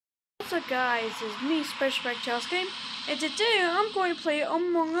What's up guys, it's me, Special Back Child's Game, and today I'm going to play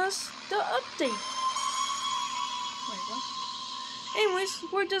Among Us, the update. Wait, what? Anyways,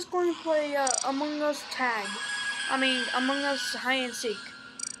 we're just going to play Among Us Tag. Among Us Hide and Seek.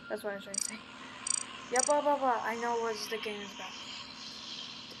 That's what I was trying to say. Yeah, blah blah blah, I know what the game is about.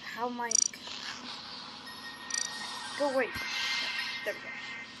 How am I... Go wait. There we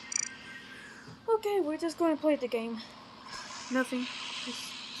go. Okay, we're just going to play the game. Nothing. Just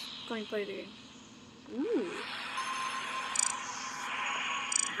going to play the game. Ooh.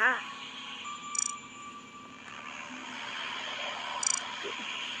 Aha.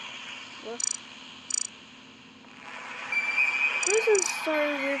 What? Let's just start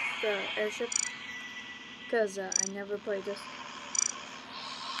with the airship. Because I never played this.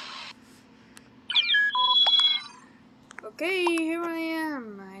 Okay, here I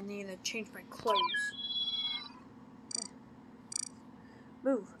am. I need to change my clothes.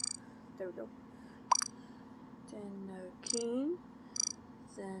 Move. There we go. Then the king.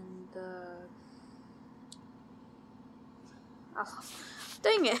 Then the... Oh,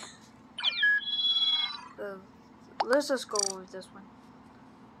 dang it! Let's just go with this one.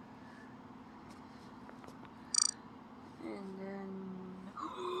 And then...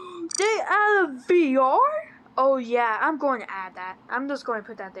 They added VR? Oh yeah, I'm going to add that. I'm just going to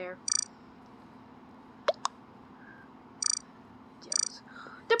put that there. Yes.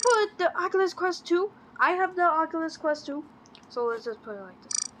 They put the Oculus Quest 2. I have the Oculus Quest 2. So let's just put it like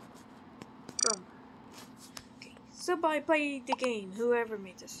this. Boom. Okay. Somebody play the game. Whoever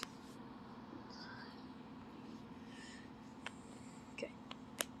made this. Okay.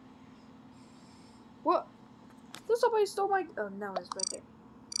 What? Did somebody stole my... Oh, no, it's right there.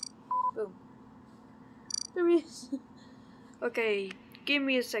 Boom. There he is. Okay, give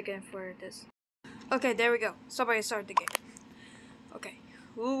me a second for this. Okay, there we go. Somebody started the game. Okay.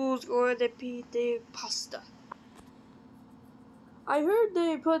 Who's going to be the pasta? I heard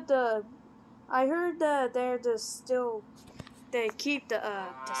they put the... I heard that they're just still... They keep the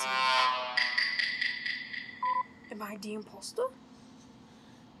same. Am I the imposter?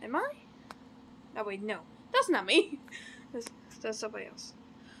 Am I? Oh wait, no. That's not me. That's somebody else.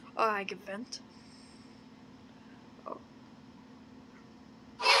 Oh, I can vent. Oh.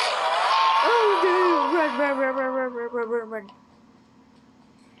 Oh, dude. Run.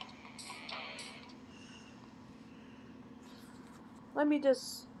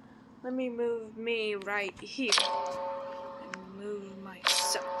 Let me move me right here. And move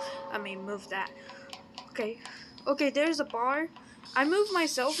myself. Move that. Okay. Okay, there's a bar. I move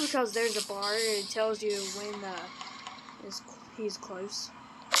myself because there's a bar. It tells you when he's close.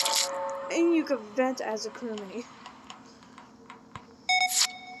 And you can vent as a crewmate.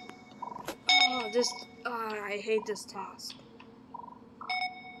 I hate this task.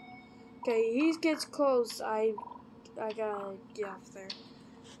 Okay, he gets close. I gotta get off there.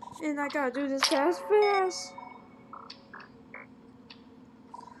 And I gotta do this task fast.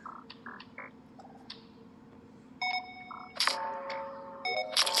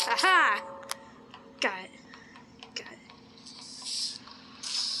 Aha! Got it.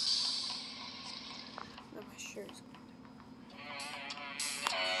 Now my shirt's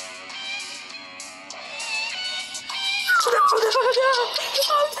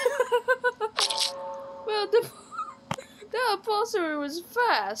Well, the imposter was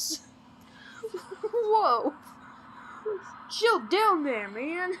fast. Whoa. Chill down there,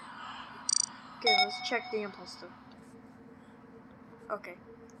 man. Okay, let's check the imposter. Okay.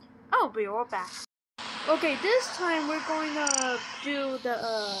 I'll be right back. Okay, this time we're going to do the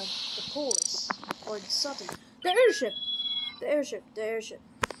police. Or something. The airship.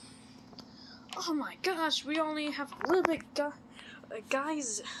 Oh my gosh, we only have a little bit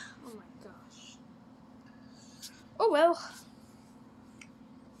guys. Oh my gosh. Oh well.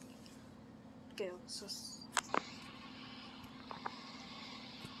 Okay, let's just...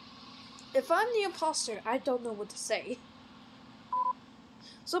 If I'm the imposter, I don't know what to say.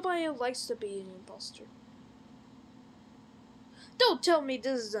 Somebody likes to be an imposter. Don't tell me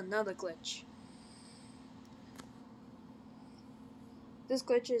this is another glitch. This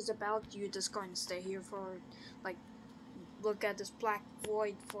glitch is about you just going to stay here for, like, look at this black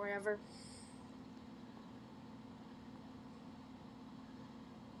void forever.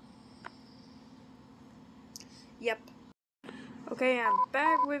 Yep. Okay, I'm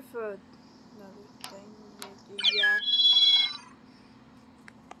back with another thing. Yeah.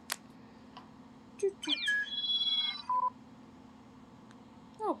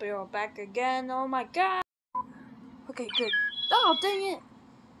 I'll be right back again. Oh my god. Okay, good. Oh, dang it.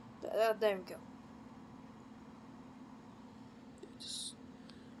 There we go.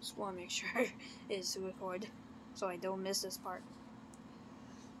 Just just want to make sure it's recorded so I don't miss this part.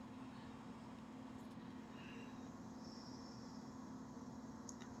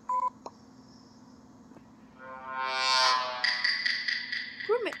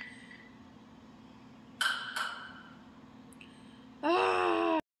 Crewmate.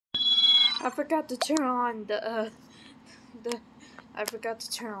 I forgot to turn on I forgot to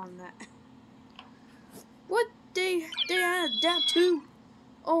turn on that. What? They added that too?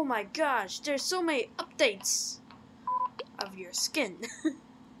 Oh my gosh, there's so many updates of your skin.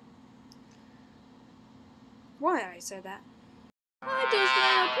 Why I said that? I just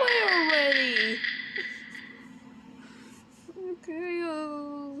wanna play already. Okay.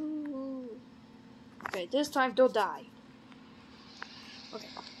 Okay, this time don't die. Okay.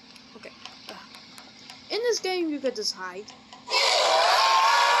 Okay. In this game, you could just hide.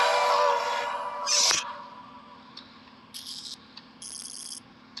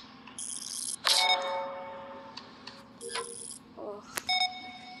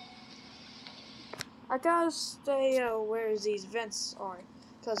 I gotta stay where these vents are,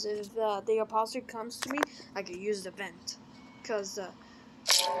 because if the imposter comes to me, I can use the vent. Because the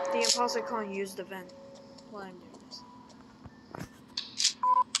imposter can't use the vent while I'm doing this.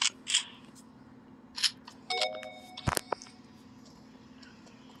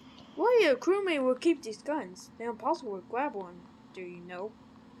 Why your crewmate will keep these guns? The imposter will grab one. Do you know?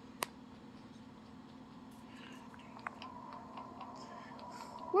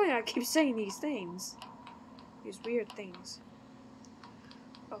 Why do I keep saying these things? These weird things.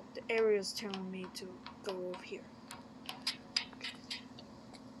 Oh, the area is telling me to go over here.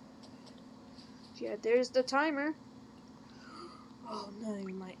 Yeah, there's the timer. Oh no,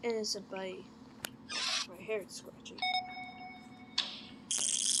 my innocent buddy. My hair is scratchy.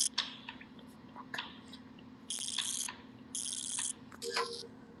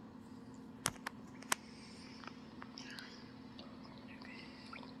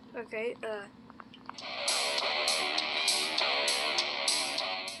 Okay, oh,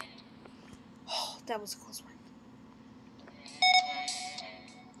 that was a close one.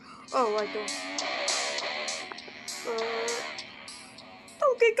 Oh, I don't.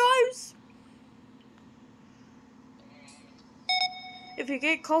 Okay, guys. If you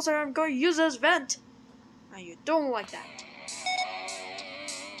get closer, I'm going to use this vent. And you don't like that.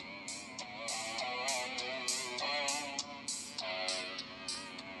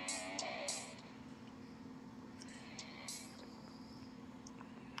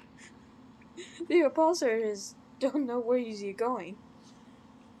 The imposter don't know where is he going.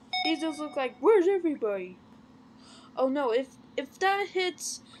 He just looks like, where's everybody? Oh no, if that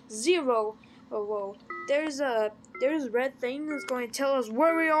hits 0, oh whoa, there's a red thing that's going to tell us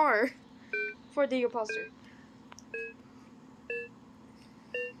where we are for the imposter.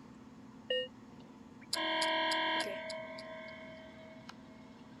 Okay.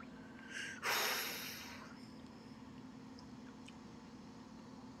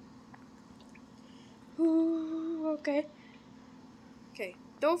 Ooh, okay. Okay.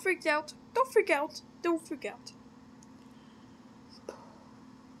 Don't freak out. Don't freak out. Don't freak out.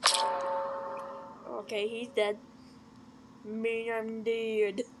 Okay, he's dead. Me, I'm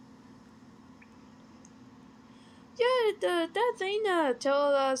dead. Yeah, that thing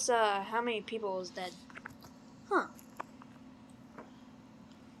told us how many people is dead. Huh.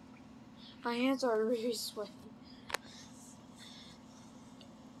 My hands are really sweaty.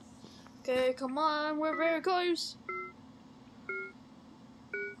 Okay, come on, we're very close.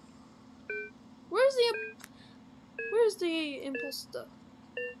 Where's the imposter?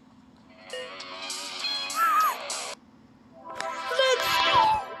 Let's go!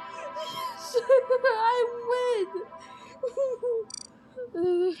 I win!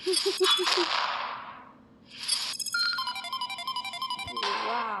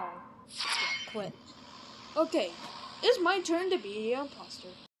 Wow. Quit. Okay, it's my turn to be the imposter.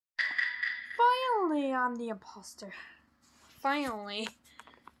 Finally, I'm the imposter. Finally.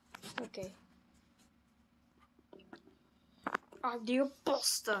 Okay. I'm the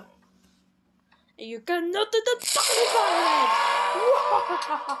imposter. And you got nothing to talk about it!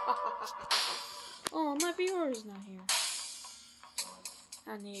 Oh, my viewer is not here.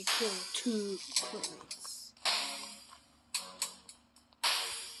 I need to kill 2 crewmates.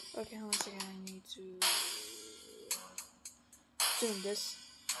 Okay, once again, I need to zoom this.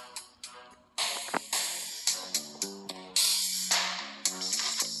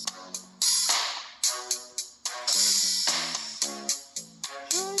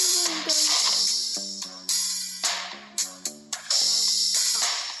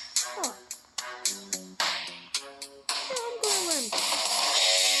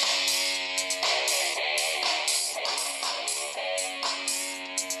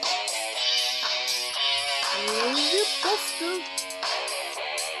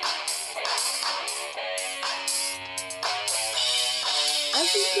 I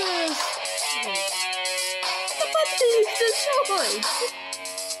think the button is destroyed.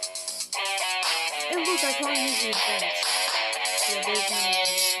 And look, I can't use the advance. Yeah, there's no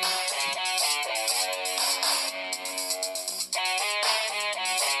advance.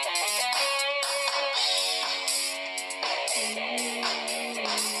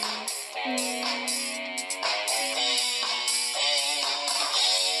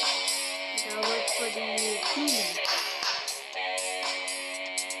 Now look for the teammates.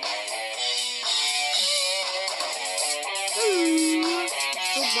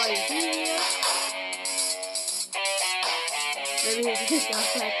 Somebody here. Maybe he can get down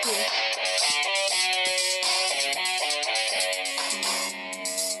back here.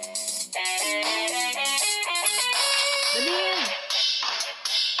 Let me in.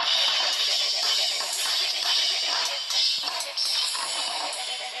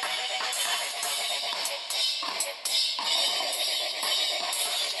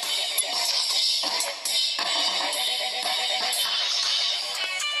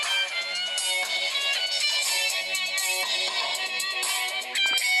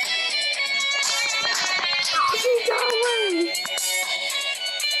 She got away!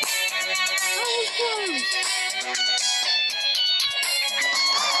 That was close!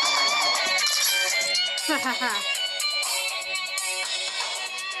 Ha ha ha!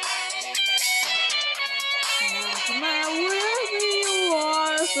 Now come out wherever you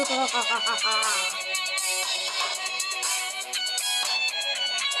are!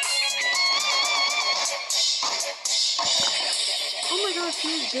 Oh my gosh,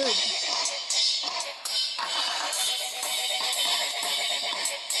 he's good.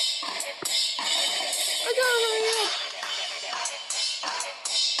 I gotta hurry up!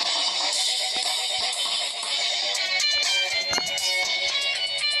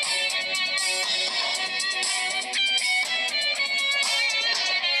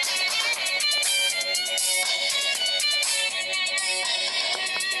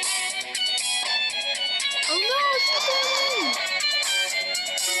 Oh no, she's coming!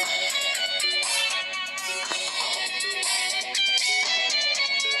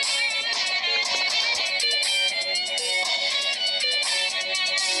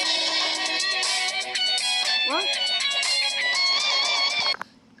 What?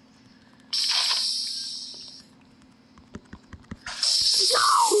 No!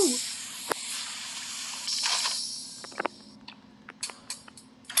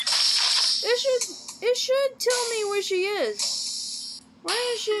 It should tell me where she is.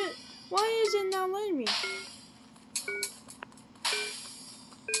 Why is it not letting me?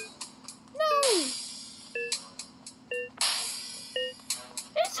 No!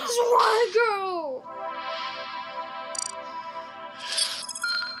 It says one girl!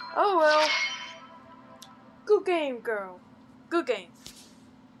 Oh well. Good game, girl. Good game.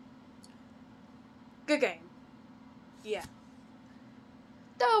 Good game. Yeah.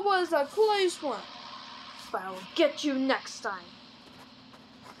 That was a close one. But I'll get you next time.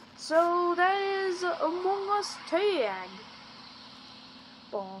 So that is Among Us Tag.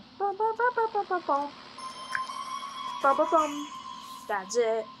 Bum, bum, bum, bum, bum, bum, bum, bum. Bum, bum, bum. That's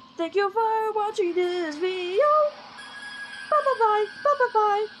it. Thank you for watching this video. Bye bye bye. Bye bye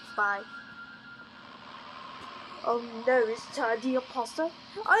bye. Bye. Oh no, it's the imposter.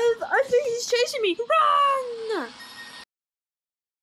 I think he's chasing me. Run!